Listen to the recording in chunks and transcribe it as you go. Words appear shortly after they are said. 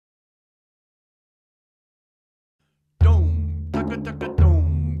taka taka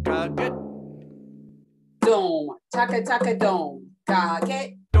dome, ga get. Dome, taka taka dome, ga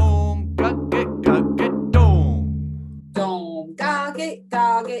get. Dome, ga get dome. Dome, ga get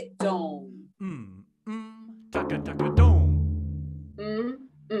dome. Taka taka dome.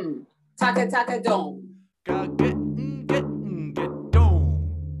 Taka taka dome. Ga get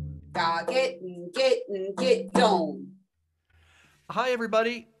dome. Ga get dome. Hi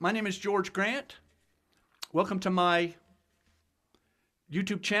everybody, my name is George Grant. Welcome to my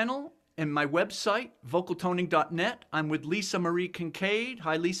YouTube channel and my website, VocalToning.net. I'm with Lisa Marie Kincaide.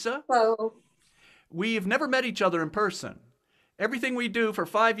 Hi Lisa. Hello. We've never met each other in person. Everything we do for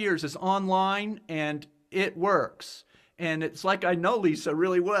 5 years is online and it works. And it's like I know Lisa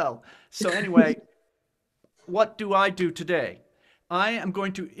really well. So anyway, what do I do today? I am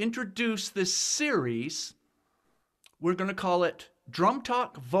going to introduce this series. We're going to call it Drum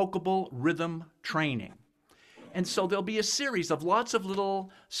Talk Vocable Rhythm Training. And so there'll be a series of lots of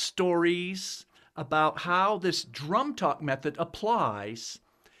little stories about how this drum talk method applies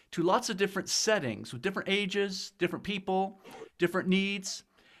to lots of different settings with different ages, different people, different needs.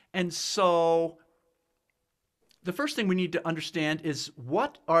 And so the first thing we need to understand is,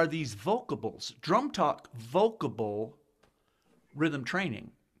 what are these vocables? Drum talk vocable rhythm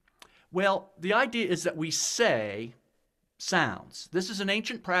training. Well, the idea is that we say sounds. This is an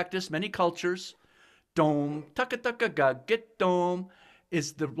ancient practice, many cultures. Dome, taka taka ga get dome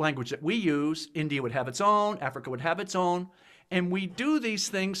is the language that we use. India would have its own, Africa would have its own. And we do these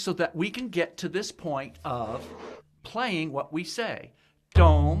things so that we can get to this point of playing what we say.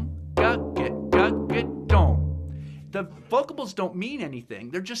 Dome, ga get dome. The vocables don't mean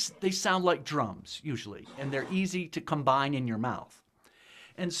anything. They sound like drums usually, and they're easy to combine in your mouth.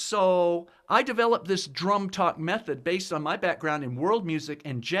 And so I developed this drum talk method based on my background in world music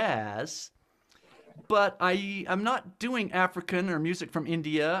and jazz, but I'm not doing African or music from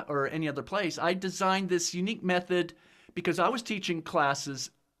India or any other place. I designed this unique method because I was teaching classes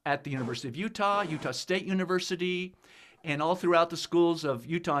at the University of Utah, Utah State University, and all throughout the schools of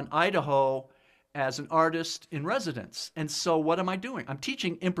Utah and Idaho as an artist in residence. And so what am I doing? I'm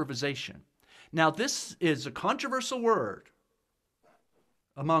teaching improvisation. Now, this is a controversial word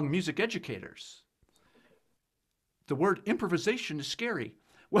among music educators. The word improvisation is scary.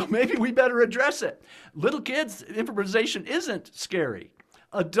 Well, maybe we better address it. Little kids, improvisation isn't scary.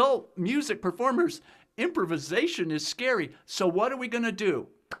 Adult music performers, improvisation is scary. So what are we going to do?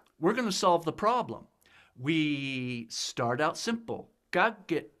 We're going to solve the problem. We start out simple. Ga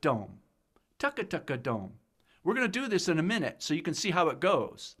get dome. Taka taka dome. We're going to do this in a minute so you can see how it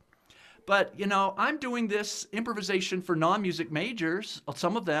goes. But, you know, I'm doing this improvisation for non-music majors,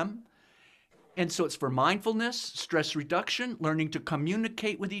 some of them. And so it's for mindfulness, stress reduction, learning to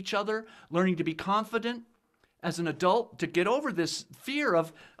communicate with each other, learning to be confident as an adult, to get over this fear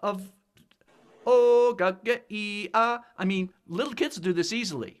of oh, ga get e ah. I mean, little kids do this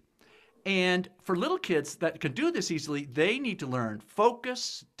easily. And for little kids that can do this easily, they need to learn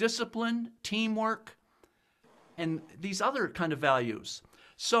focus, discipline, teamwork, and these other kind of values.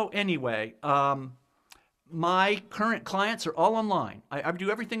 So anyway, my current clients are all online. I do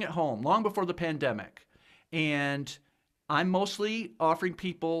everything at home, long before the pandemic. And I'm mostly offering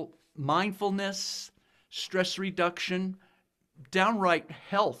people mindfulness, stress reduction, downright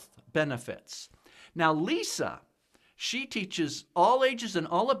health benefits. Now, Lisa, she teaches all ages and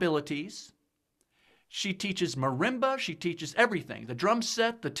all abilities. She teaches marimba. She teaches everything. The drum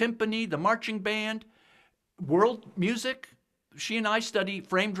set, the timpani, the marching band, world music. She and I study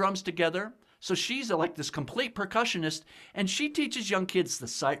frame drums together. So she's like this complete percussionist, and she teaches young kids the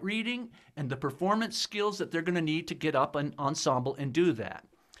sight reading and the performance skills that they're going to need to get up an ensemble and do that.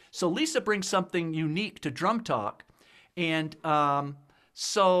 So Lisa brings something unique to drum talk. And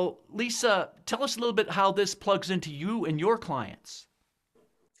so Lisa, tell us a little bit how this plugs into you and your clients.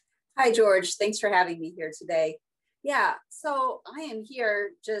 Hi, George. Thanks for having me here today. Yeah, so I am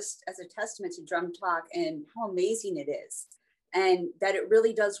here just as a testament to drum talk and how amazing it is, and that it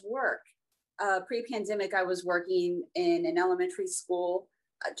really does work. Pre-pandemic, I was working in an elementary school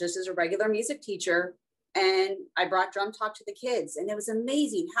just as a regular music teacher, and I brought drum talk to the kids, and it was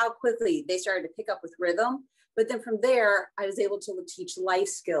amazing how quickly they started to pick up with rhythm. But then from there, I was able to teach life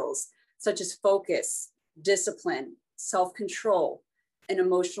skills such as focus, discipline, self-control, and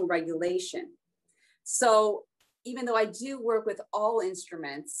emotional regulation. So even though I do work with all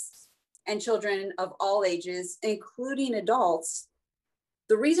instruments and children of all ages, including adults,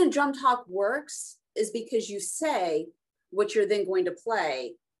 the reason drum talk works is because you say what you're then going to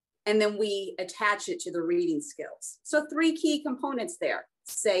play, and then we attach it to the reading skills. So 3 key components there: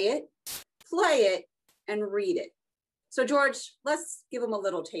 say it, play it, and read it. So George, let's give them a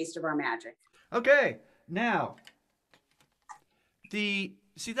little taste of our magic. Okay, now, see,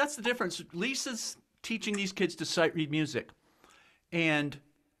 that's the difference. Lisa's teaching these kids to sight read music, and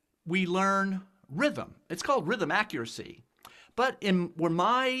we learn rhythm. It's called rhythm accuracy. But where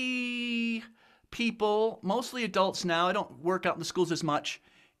my people, mostly adults now, I don't work out in the schools as much,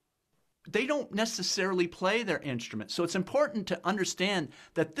 they don't necessarily play their instruments. So it's important to understand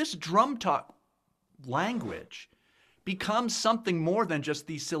that this drum talk language becomes something more than just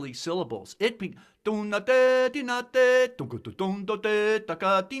these silly syllables.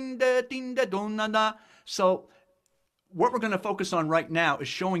 So what we're going to focus on right now is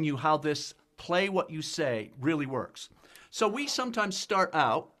showing you how this play what you say really works. So we sometimes start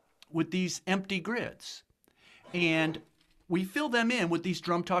out with these empty grids, and we fill them in with these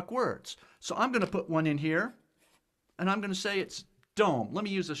drum talk words. So I'm going to put one in here, and I'm going to say it's dome. Let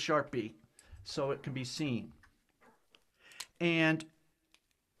me use a Sharpie so it can be seen. And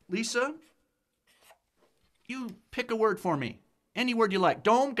Lisa, you pick a word for me. Any word you like.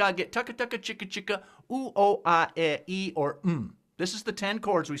 Dome, gaget, tucka, tucka, chicka, chicka, ooh, oh, ah, eh, e, or This is the 10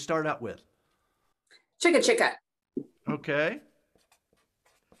 chords we start out with. Chicka, chicka. Okay.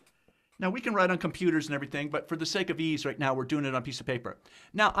 Now, we can write on computers and everything, but for the sake of ease right now, we're doing it on a piece of paper.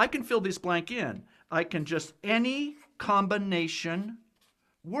 Now, I can fill this blank in. I can just, any combination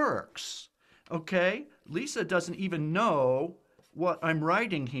works. Okay? Lisa doesn't even know what I'm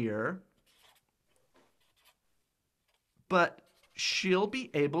writing here, but she'll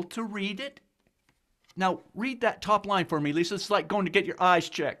be able to read it. Now, read that top line for me, Lisa. It's like going to get your eyes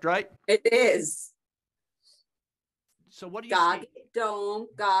checked, right? It is. So what do you Gog see? it, dome,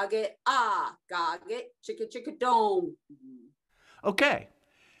 gog it, ah, gog it, chicka, chicka, dome. Okay.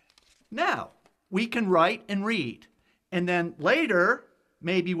 Now, we can write and read. And then later,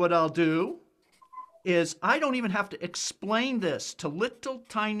 maybe what I'll do is I don't even have to explain this to little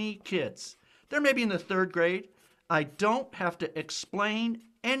tiny kids. They're maybe in the 3rd grade. I don't have to explain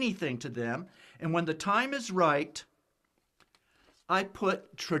anything to them. And when the time is right, I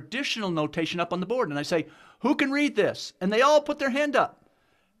put traditional notation up on the board and I say, who can read this? And they all put their hand up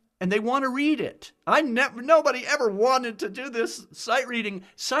and they want to read it. Nobody ever wanted to do this sight reading.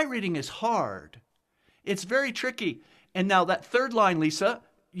 Sight reading is hard. It's very tricky. And now that 3rd line, Lisa,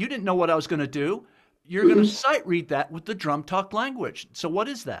 you didn't know what I was going to do. You're going to sight read that with the drum talk language. So what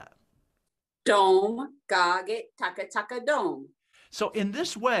is that? Dome, gog it, tucka, tucka, dome. So in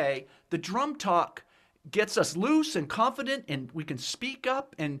this way, the drum talk gets us loose and confident, and we can speak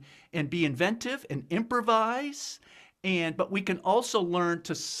up and be inventive and improvise. But we can also learn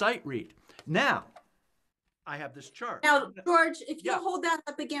to sight read. Now, I have this chart. Now, George, if you hold that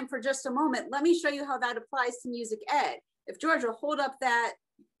up again for just a moment, let me show you how that applies to music ed. If George will hold up that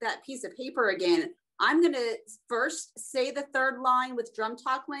piece of paper again, I'm going to first say the 3rd line with drum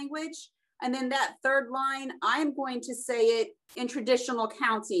talk language. And then that 3rd line, I'm going to say it in traditional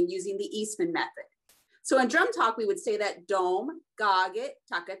counting using the Eastman method. So in drum talk, we would say that dome, gog it,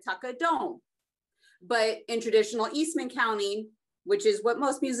 tucka, tucka, dome. But in traditional Eastman counting, which is what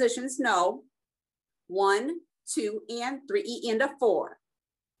most musicians know, 1, 2, and 3, and a 4.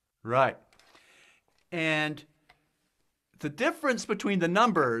 Right. And the difference between the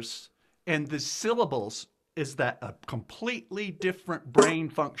numbers and the syllables is that a completely different brain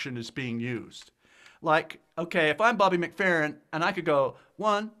function is being used. Like, okay, if I'm Bobby McFerrin and I could go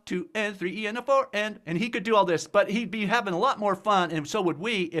 1, 2, and 3, and a 4, and he could do all this, but he'd be having a lot more fun, and so would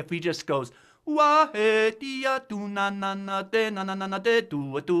we if he just goes wah he dia do na na na de na na na na de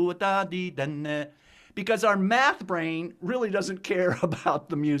do da di da. Because our math brain really doesn't care about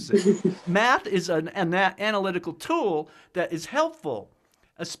the music. Math is an analytical tool that is helpful,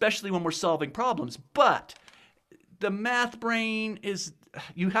 especially when we're solving problems. But the math brain is,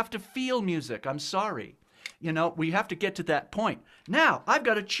 you have to feel music. I'm sorry. You know, we have to get to that point. Now, I've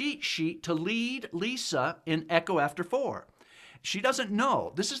got a cheat sheet to lead Lisa in echo after 4. She doesn't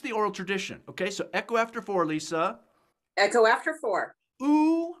know. This is the oral tradition. Okay, so echo after 4, Lisa. Echo after 4.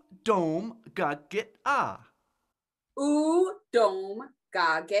 Ooh, dome, gaget, ah. Ooh, dome,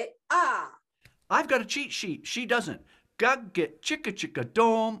 gaget, ah. I've got a cheat sheet. She doesn't. Gaget, chicka, chicka,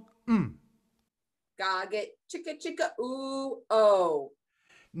 dome, Gaget, chicka, chicka, ooh, oh.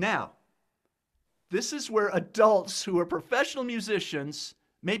 Now, this is where adults who are professional musicians,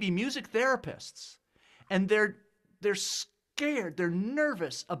 maybe music therapists, and they're scared, they're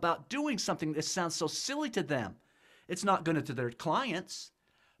nervous about doing something that sounds so silly to them. It's not good to their clients,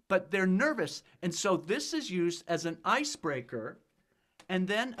 but they're nervous. And so this is used as an icebreaker. And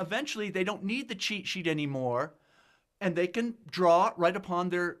then eventually they don't need the cheat sheet anymore. And they can draw right upon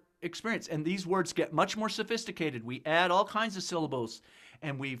their experience. And these words get much more sophisticated. We add all kinds of syllables,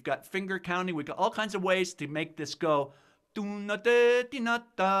 and we've got finger counting. We've got all kinds of ways to make this go.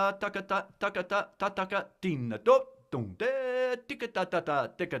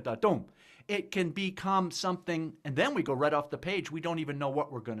 It can become something, and then we go right off the page. We don't even know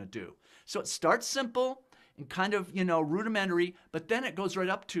what we're going to do. So it starts simple and kind of, rudimentary, but then it goes right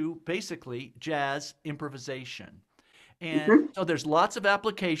up to basically jazz improvisation. And so there's lots of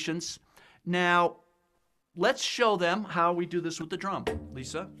applications. Now, let's show them how we do this with the drum,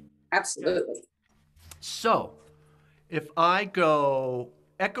 Lisa. Absolutely. So if I go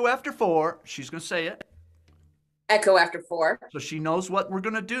echo after 4, she's going to say it. Echo after 4. So she knows what we're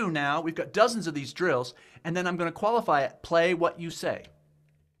going to do now. We've got dozens of these drills, and then I'm going to qualify it. Play what you say.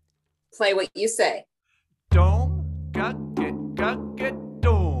 Play what you say. Dome, get, dome. Dome. Get,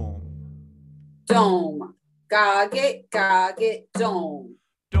 dome. Dome, taka, get, dome.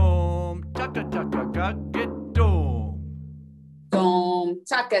 Dome,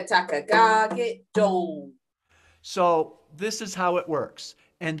 taka, get, dome. So this is how it works.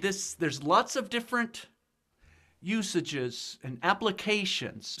 And there's lots of different usages and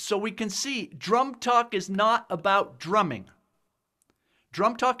applications. So we can see drum talk is not about drumming.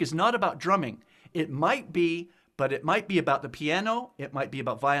 Drum talk is not about drumming. It might be, but it might be about the piano. It might be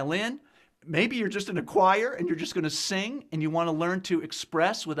about violin. Maybe you're just in a choir and you're just going to sing and you want to learn to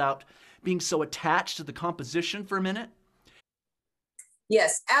express without being so attached to the composition for a minute.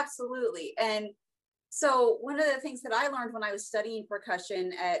 Yes, absolutely. And so one of the things that I learned when I was studying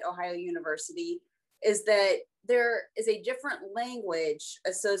percussion at Ohio University is that there is a different language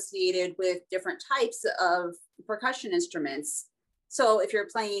associated with different types of percussion instruments. So if you're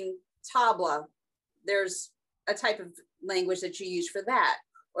playing tabla, there's a type of language that you use for that.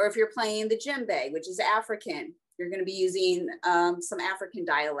 Or if you're playing the djembe, which is African, you're going to be using some African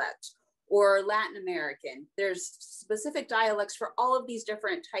dialect, or Latin American. There's specific dialects for all of these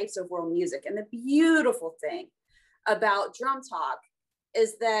different types of world music. And the beautiful thing about drum talk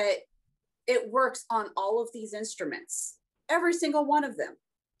is that it works on all of these instruments, every single one of them,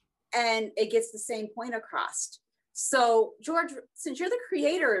 and it gets the same point across. So George, since you're the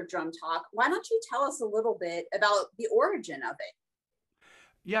creator of drum talk, why don't you tell us a little bit about the origin of it?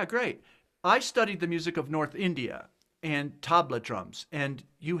 Yeah, great. I studied the music of North India and tabla drums, and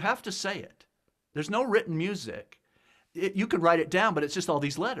you have to say it. There's no written music. You can write it down, but it's just all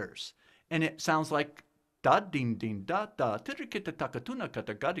these letters, and it sounds like da din din da da tirikita takatuna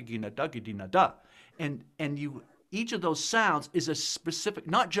katagadagina dagidina da, and you each of those sounds is a specific,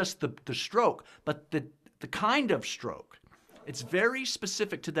 not just the stroke, but the kind of stroke. It's very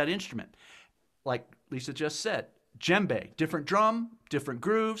specific to that instrument. Like Lisa just said, djembe, different drum, different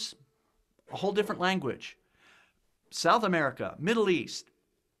grooves, a whole different language. South America, Middle East,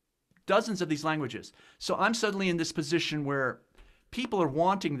 dozens of these languages. So I'm suddenly in this position where people are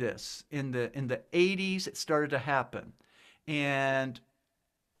wanting this. In the 80s, it started to happen. And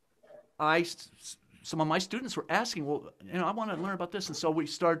some of my students were asking, well, I want to learn about this. And so we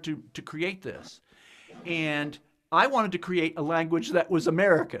started to create this. And I wanted to create a language that was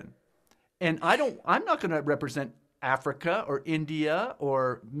American. And I'm not going to represent Africa or India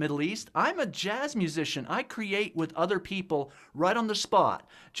or Middle East. I'm a jazz musician. I create with other people right on the spot.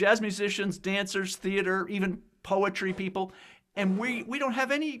 Jazz musicians, dancers, theater, even poetry people. And we don't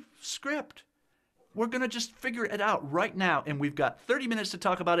have any script. We're going to just figure it out right now. And we've got 30 minutes to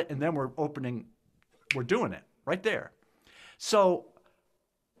talk about it, and then we're doing it right there. So,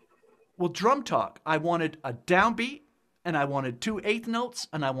 well, drum talk, I wanted a downbeat, and I wanted 2 eighth notes,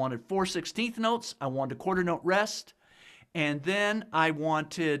 and I wanted 4 16th notes. I wanted a quarter note rest. And then I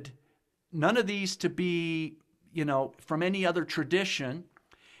wanted none of these to be, from any other tradition.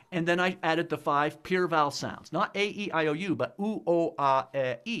 And then I added the 5 pure vowel sounds, not A, E, I, O, U, but U, O,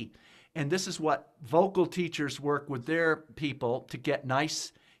 A, E. And this is what vocal teachers work with their people to get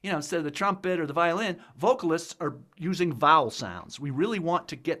nice, instead of the trumpet or the violin, vocalists are using vowel sounds. We really want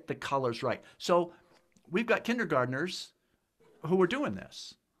to get the colors right. So we've got kindergartners who are doing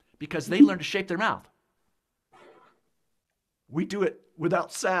this because they learn to shape their mouth. We do it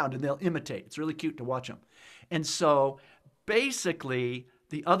without sound and they'll imitate. It's really cute to watch them. And so basically,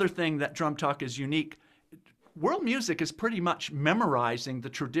 the other thing that drum talk is unique, world music is pretty much memorizing the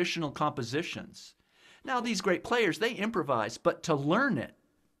traditional compositions. Now, these great players, they improvise, but to learn it,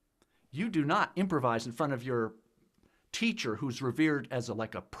 you do not improvise in front of your teacher who's revered as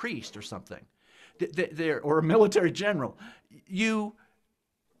like a priest or something, or a military general. You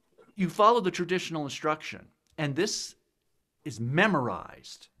follow the traditional instruction, and this is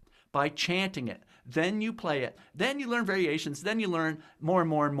memorized by chanting it. then you play it, then you learn variations, then you learn more and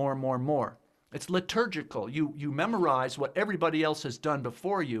more and more and more and more. It's liturgical. You memorize what everybody else has done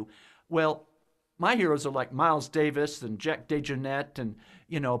before you. Well, my heroes are like Miles Davis and Jack DeJohnette and,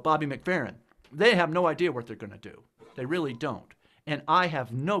 Bobby McFerrin. They have no idea what they're going to do. They really don't. And I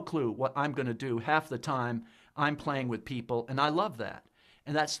have no clue what I'm going to do half the time I'm playing with people, and I love that.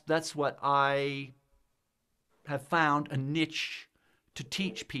 And that's what I have found a niche to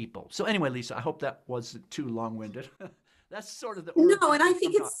teach people. So anyway, Lisa, I hope that wasn't too long-winded. That's sort of the no, and I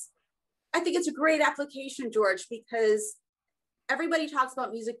think it's a great application, George, because everybody talks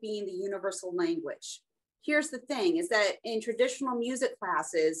about music being the universal language. Here's the thing, is that in traditional music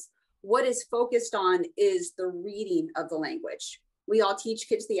classes, what is focused on is the reading of the language. We all teach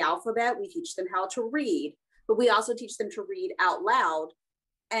kids the alphabet, we teach them how to read, but we also teach them to read out loud.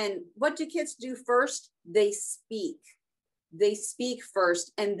 And what do kids do first? They speak. They speak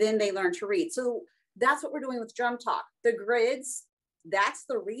first, and then they learn to read. So that's what we're doing with Drum Talk. The grids, that's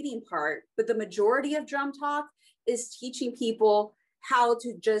the reading part, but the majority of Drum Talk is teaching people how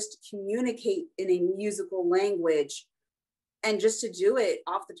to just communicate in a musical language and just to do it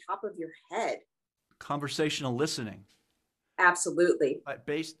off the top of your head. Conversational listening. Absolutely.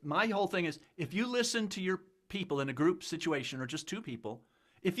 My whole thing is, if you listen to your people in a group situation or just two people,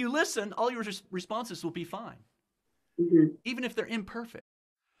 if you listen, all your responses will be fine, even if they're imperfect.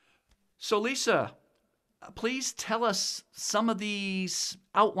 So Lisa, please tell us some of these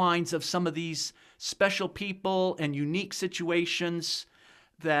outlines of some of these special people and unique situations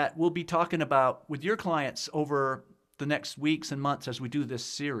that we'll be talking about with your clients over the next weeks and months as we do this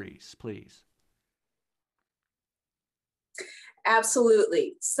series, please.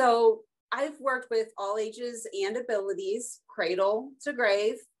 Absolutely. So I've worked with all ages and abilities, cradle to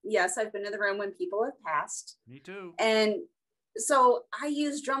grave. Yes, I've been in the room when people have passed. Me too. And so I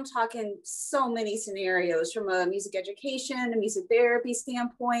use Drum Talk in so many scenarios, from a music education, a music therapy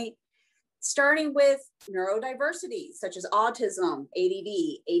standpoint, starting with neurodiversity, such as autism,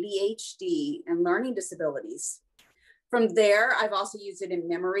 ADD, ADHD, and learning disabilities. From there, I've also used it in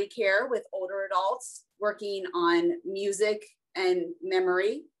memory care with older adults, working on music and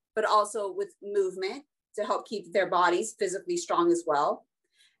memory, but also with movement to help keep their bodies physically strong as well.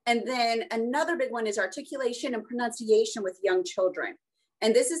 And then another big one is articulation and pronunciation with young children.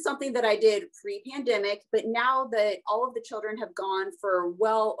 And this is something that I did pre-pandemic, but now that all of the children have gone for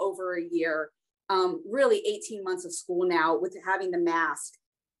well over a year, really 18 months of school now with having the mask,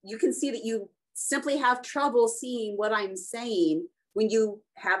 you can see that you simply have trouble seeing what I'm saying when you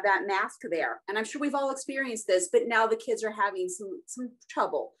have that mask there. And I'm sure we've all experienced this, but now the kids are having some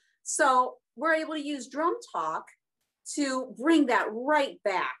trouble. So we're able to use Drum Talk to bring that right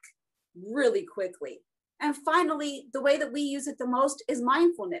back really quickly. And finally, the way that we use it the most is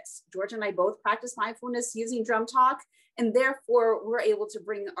mindfulness. George and I both practice mindfulness using Drum Talk, and therefore we're able to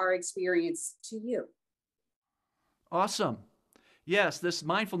bring our experience to you. Awesome. Yes, this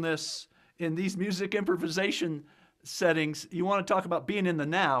mindfulness in these music improvisation settings, you want to talk about being in the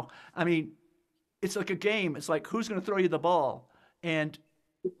now. I mean, it's like a game. It's like, who's going to throw you the ball? And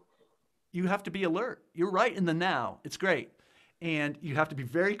you have to be alert. You're right in the now. It's great. And you have to be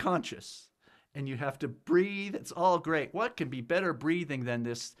very conscious. And you have to breathe. It's all great. What can be better breathing than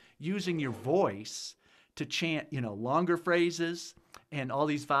this, using your voice to chant, longer phrases and all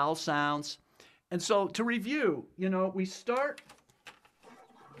these vowel sounds. And so to review, we start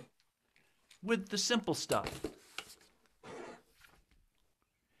with the simple stuff.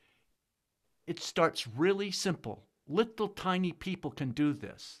 It starts really simple. Little tiny people can do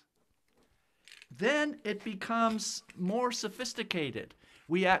this. Then it becomes more sophisticated.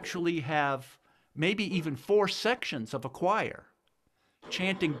 We actually have maybe even 4 sections of a choir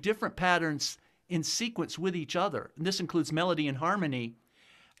chanting different patterns in sequence with each other. And this includes melody and harmony.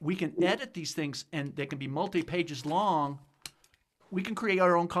 We can edit these things, and they can be multi-pages long. We can create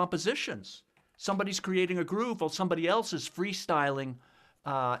our own compositions. Somebody's creating a groove while somebody else is freestyling,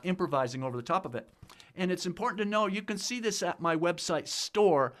 improvising over the top of it. And it's important to know, you can see this at my website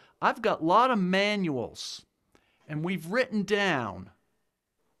store. I've got a lot of manuals, and we've written down,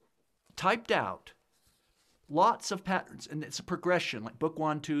 typed out, lots of patterns, and it's a progression, like book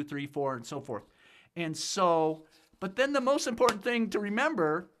 1, 2, 3, 4, and so forth. And so, but then the most important thing to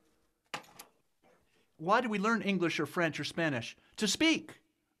remember, why do we learn English or French or Spanish? To speak,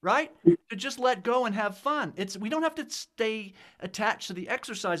 right? To just let go and have fun. We don't have to stay attached to the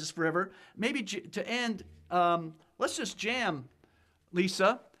exercises forever. Maybe to end, let's just jam,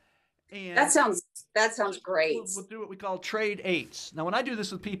 Lisa. And that sounds great. We'll do what we call trade 8s. Now, when I do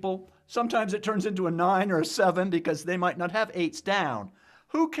this with people, sometimes it turns into a 9 or a 7 because they might not have 8s down.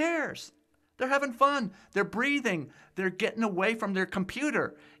 Who cares? They're having fun. They're breathing. They're getting away from their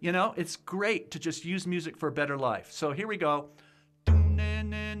computer. You know, it's great to just use music for a better life. So here we go.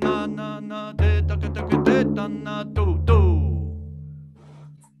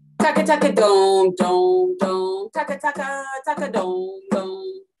 Taka taka dong dong dong. Taka taka taka dong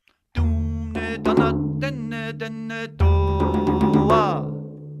dong.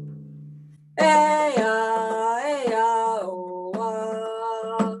 Hey ya, oh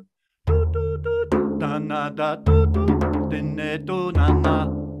ah.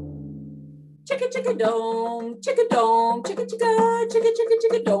 Chicka chicka dong, chicka dong, chicka chicka, chicka chicka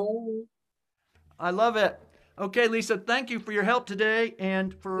chicka dong. I love it. Okay, Lisa, thank you for your help today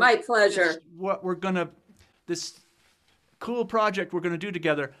and for My pleasure. This cool project we're gonna do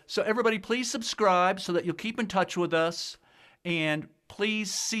together. So everybody, please subscribe so that you'll keep in touch with us, and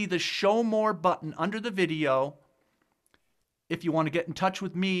please see the Show More button under the video if you want to get in touch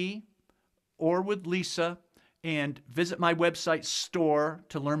with me or with Lisa, and visit my website store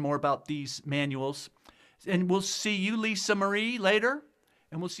to learn more about these manuals. And we'll see you, Lisa Marie, later,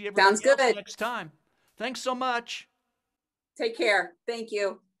 and we'll see everybody else next time. Thanks so much. Take care. Thank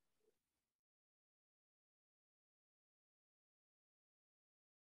you.